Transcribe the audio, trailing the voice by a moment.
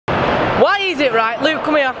Why is it right? Luke,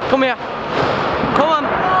 come here. Come here. Come on.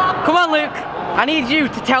 Come on, Luke. I need you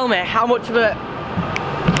to tell me how much of a...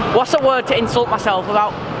 What's a word to insult myself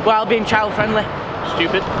about while being child friendly?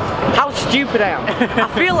 Stupid. How stupid I am. I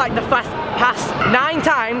feel like the past 9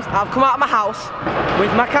 times I've come out of my house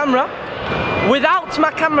with my camera, without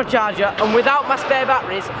my camera charger and without my spare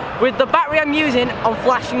batteries, with the battery I'm using on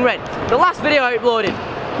flashing red. The last video I uploaded,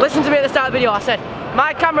 listen to me at the start of the video, I said,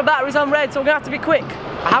 my camera battery's on red, so we're gonna have to be quick.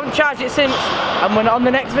 I haven't charged it since, and when on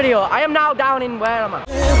the next video, I am now down in, where am I?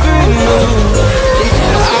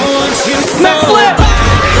 Next flip!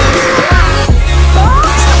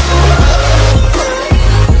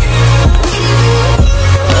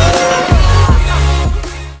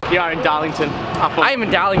 You are in Darlington. I am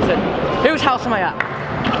in Darlington. Whose house am I at?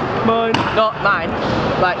 Mine. Not mine.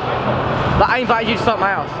 Like I invited you to stop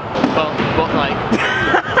my house. Well, but like...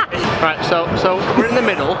 Right, so we're in the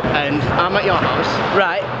middle, and I'm at your house.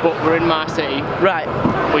 Right. But we're in my city. Right.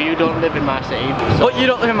 But you don't live in my city. So But you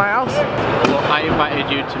don't live in my house? Well, I invited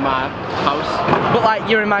you to my house. But like,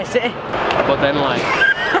 you're in my city? But then like...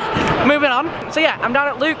 Moving on. So yeah, I'm down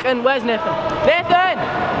at Luke, and where's Nathan? Nathan!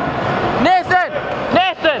 Nathan!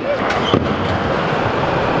 Nathan!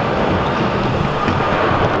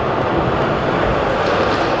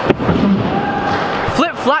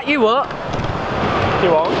 Flip flat, you what? You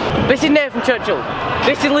won't? This is Nathan Churchill.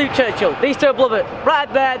 This is Luke Churchill. These two are blubbers.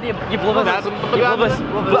 Right there, you blubbers. You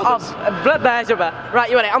blubbers. Blood bears are there. Right,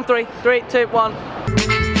 you ready? I'm 3, 3, 2, 1.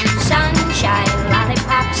 Sunshine,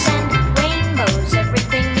 lollipops and rainbows.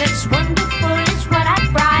 Everything that's wonderful is what I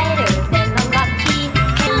brighter than the lucky.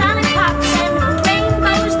 Lollipops and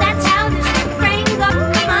rainbows, that's how this refrain goes.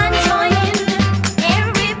 Come on, join in,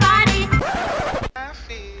 everybody. I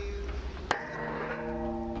feel.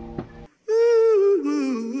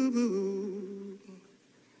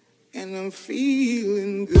 And I'm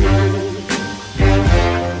feeling good.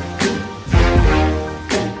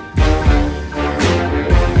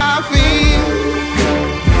 I feel,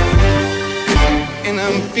 and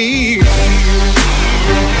I'm feeling.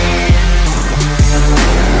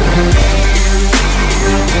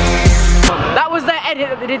 That was their edit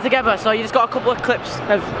that they did together, so you just got a couple of clips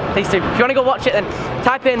of these two. If you want to go watch it, then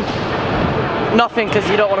type in nothing because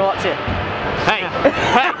you don't want to watch it. Hey!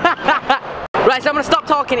 Right, so I'm going to stop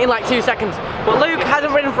talking in like 2 seconds. But Luke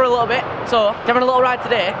hasn't ridden for a little bit, so he's having a little ride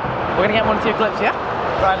today. We're going to get 1 or 2 clips, yeah?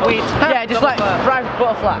 Wait. Yeah, just like drive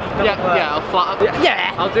butterfly. Yeah, I'll flat.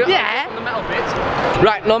 Yeah. I'll do it. Yeah. On the metal bits.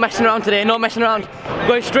 Right, no messing around today, no messing around.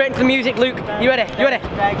 Going straight into the music, Luke. You ready? You ready?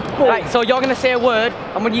 Right, so you're going to say a word,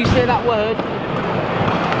 and when you say that word,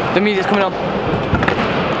 the music's coming on.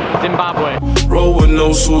 Zimbabwe. Roll with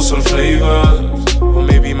no sauce and flavors. Or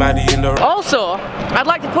maybe Maddie in the... Also, I'd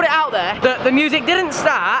like to put it out there that the music didn't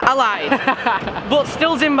start, I lied, but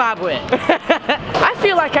still Zimbabwe. I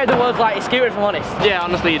feel like I do words like a scooter, if I'm honest. Yeah,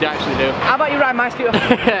 honestly, you actually do. How about you ride my scooter?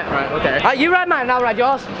 Right, okay. You ride mine and I'll ride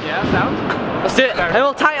yours. Yeah, sounds. Let's do it. And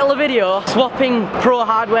we'll title the video, Swapping Pro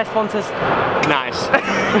Hardware Sponsors. Nice.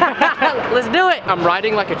 Let's do it. I'm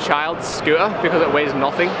riding like a child's scooter because it weighs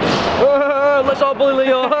nothing. Let's all bully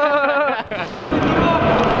Leo.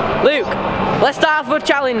 Luke, let's start off with a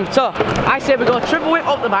challenge. So, I say we go triple whip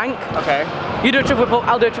up the bank. Okay. You do a triple whip up,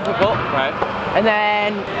 I'll do a triple whip up. Right. And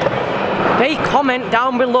then they comment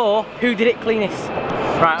down below who did it cleanest.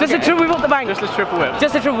 Right. Just okay. a triple whip up the bank. Just a triple whip.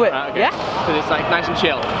 Just a triple whip. Right, okay. Yeah? So it's like nice and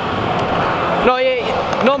chill. No,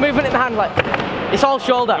 no movement in the hand, like it's all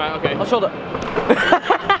shoulder. Right, okay. All shoulder.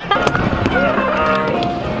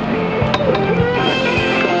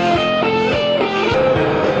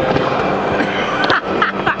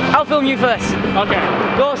 I'll film you first. Okay.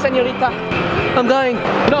 Go, señorita. I'm going.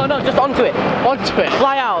 No, just onto it. Onto it.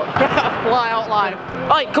 Fly out. Fly out live.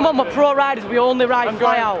 Alright, come on, we're pro riders. We only ride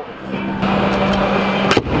fly out.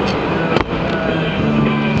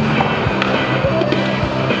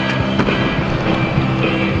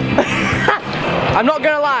 I'm not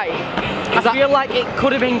gonna lie. I feel like it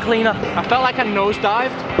could have been cleaner. I felt like I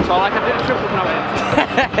nosedived, so like I did a triple now.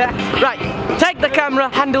 Right, take the camera,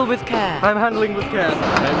 handle with care. I'm handling with care.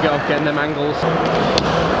 There we go, getting them angles.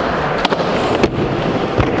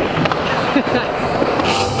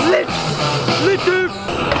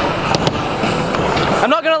 I'm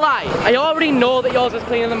not gonna lie, I already know that yours is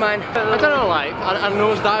cleaner than mine. I don't know, like, I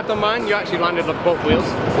nosedived on mine, you actually landed on both wheels.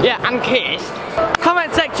 Yeah, and cased.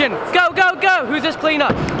 Comment section, go, go, go, who's this cleaner?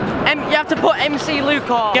 You have to put MC Luke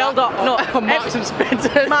or Girl Dot, no. Marks and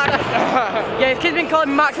Spencer. Yeah, his kid's been calling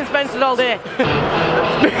me Marks and Spencer all day.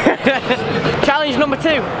 Challenge number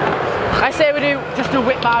 2. I say we just do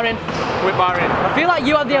whip barring. Whip barring. I feel like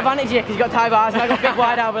you had the advantage here because you got tie bars and I got big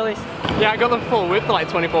wide out willies. Yeah, I got them full width, like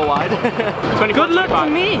 24 wide. 24, Good luck 25.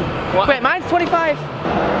 to me. What? Wait, mine's 25.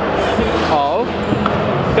 Oh.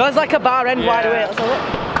 Yours like a bar end wide away. Let's have a look.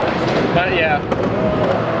 But yeah.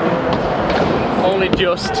 Only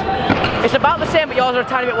just. It's about the same, but yours are a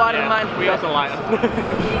tiny bit wider than mine. We also lighter.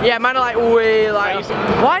 Yeah, mine are like way lighter.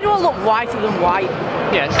 Why do I look whiter than white?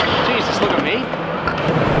 Yes. Jesus, look at me.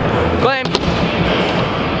 Claim.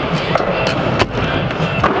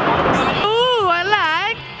 Ooh, I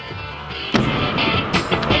like.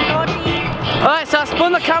 Alright, so I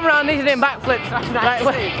spun the camera around, these are doing backflips. Right,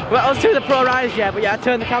 well, I was doing the pro riders, yeah, but yeah, I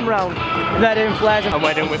turned the camera around. And they're doing flares. And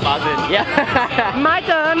we're doing whip bars in. Yeah. My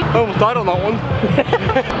turn. Almost died on that one.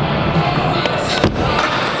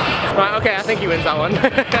 Right, okay, I think he wins that one.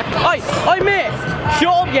 Oi, mate!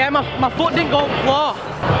 Shut up, yeah, my foot didn't go on the floor.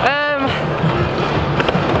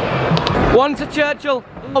 One's a Churchill,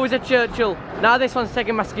 always a Churchill. Now this one's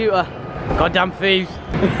taking my scooter. Goddamn thieves.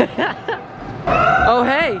 Oh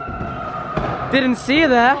hey! Didn't see you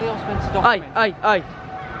there. Aye.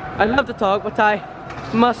 I love to talk, but I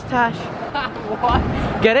mustache. What?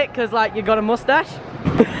 Get it? Cause like you got a mustache?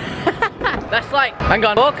 That's like, hang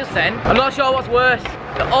on, focus then. I'm not sure what's worse,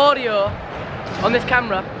 the audio on this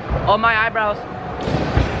camera or my eyebrows.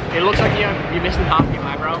 It looks like you're missing half your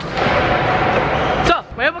eyebrow. So,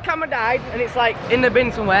 my other camera died and it's like in the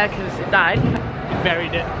bin somewhere because it died. You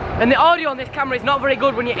buried it. And the audio on this camera is not very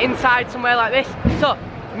good when you're inside somewhere like this. So,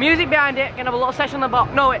 music behind it, gonna have a little session on the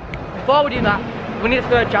box. No wait, before we do that, we need a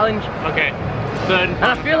third challenge. Okay, third. And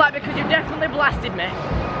I feel like because you definitely blasted me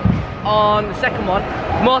on the second one,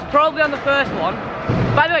 most probably on the first one.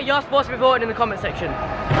 By the way, you're supposed to be voting in the comment section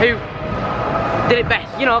who did it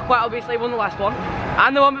best. You know, quite obviously won the last one.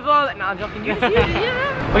 And the one before that. No, I'm joking. Yeah.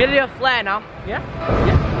 We're gonna do a flare now. Yeah?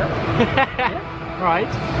 Yeah. Right.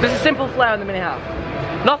 There's a simple flare on the mini half.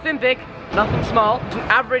 Nothing big, nothing small. Just an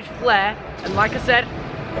average flare. And like I said,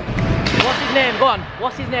 what's his name? Go on.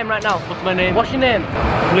 What's his name right now? What's my name? What's your name?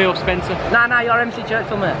 Leo Spencer. Nah, you're MC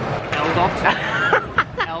Churchill, mate. L-Dot.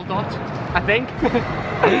 L-Dot, I think.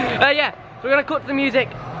 Yeah, so we're gonna cut to the music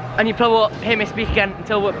and you probably won't hear me speak again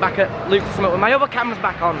until we're back at Luke's Summit. My other camera's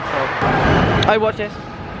back on, so. Hey, watch this.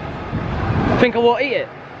 Think I won't eat it?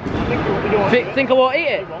 Think I won't eat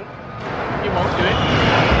it? You won't do it.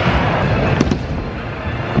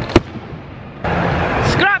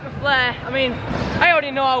 Scrap the flare. I mean, I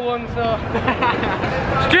already know I won, so.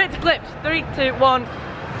 Straight to clips. 3, 2, 1.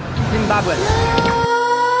 Zimbabwe.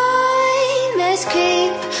 Nightmares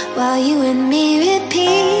creep while you and me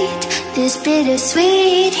repeat. This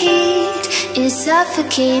bittersweet heat is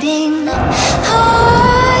suffocating.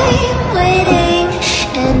 I'm waiting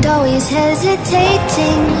and always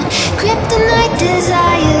hesitating. Kryptonite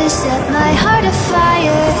desires set my heart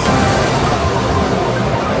afire.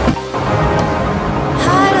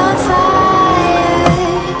 Heart on fire.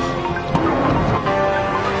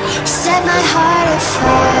 Set my heart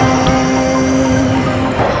afire.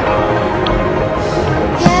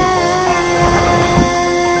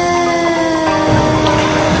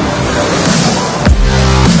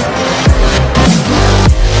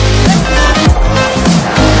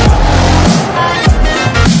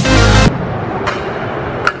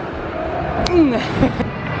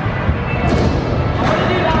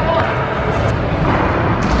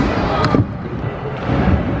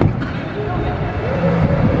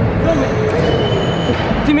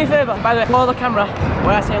 Do me a favour, by the way, follow the camera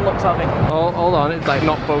where I say look sort of thing. Oh, hold on, it's like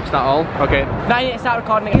not focused at all. Okay. Now you need to start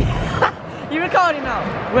recording again. You recording now?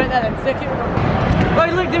 Wait there then, stick it.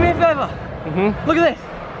 Wait, look, do me a favour. Look at this.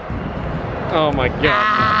 Oh my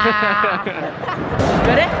god.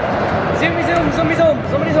 Ready? Zoom, somebody zoom.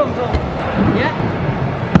 Yeah?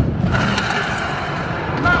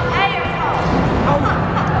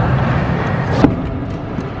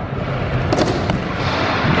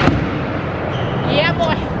 Yeah,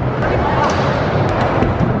 boy.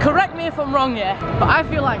 Correct me if I'm wrong, yeah, but I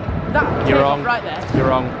feel like that You're wrong. right there. You're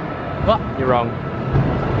wrong. What? You're wrong.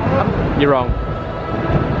 You're wrong.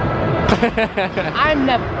 I'm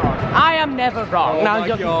never wrong. I am never wrong. Oh Now, my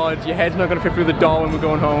god, your head's not going to fit through the door when we're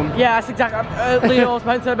going home. Yeah, that's exactly. Leo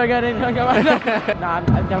Spencer, Nah,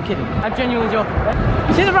 I'm kidding. I'm genuinely joking.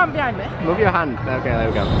 You see the ramp behind me? Move your hand. Okay, there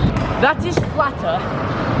we go. That is flatter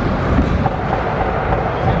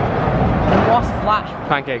than what's flat?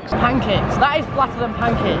 Pancakes. Pancakes. That is flatter than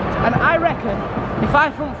pancakes. And I reckon if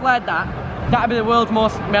I front flared that, that'd be the world's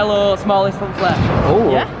most mellow, smallest front flare.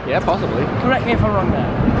 Oh, yeah? Yeah, possibly. Correct me if I'm wrong there.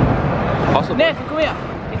 Possibly. Nathan, come here.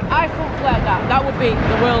 If I front flared that, that would be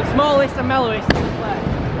the world's smallest and mellowest front flare.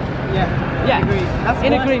 Yeah. Agreed. That's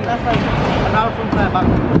In close. agreement. That's like an hour from Fairbank.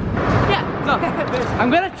 Yeah, so I'm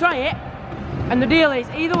gonna try it, and the deal is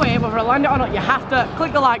either way, whether I land it or not, you have to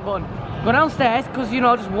click the like button, go downstairs, because you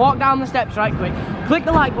know, just walk down the steps right quick, click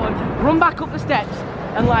the like button, run back up the steps,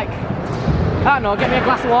 and like, I don't know, get me a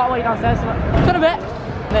glass of water while you're downstairs, turn a bit,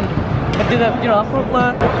 and then do the, you know, front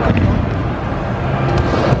flare.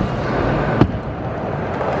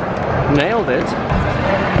 Nailed it.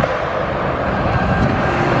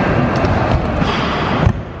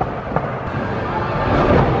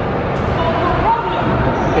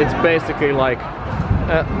 It's basically like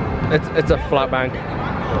it's a flat bank.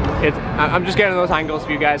 I'm just getting those angles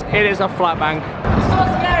for you guys. It is a flat bank. So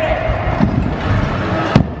scary!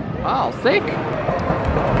 Oh, thick.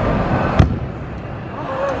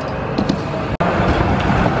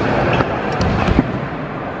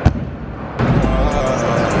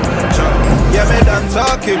 Yeah, me done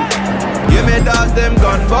talking. Yeah, me dogs them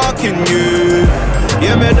gone barking you.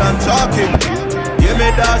 Yeah, me done talking. Yeah,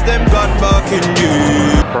 me dogs them gone barking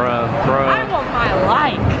you. Bruh. I want my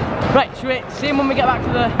like. Right, should we see him when we get back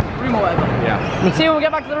to the room or whatever? Yeah. See him when we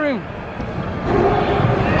get back to the room.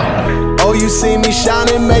 Oh, you see me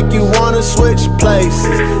shining, make you wanna switch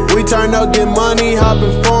places. We turn up, get money, hop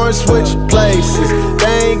in foreign, switch places.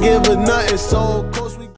 They ain't give us nothing, so close.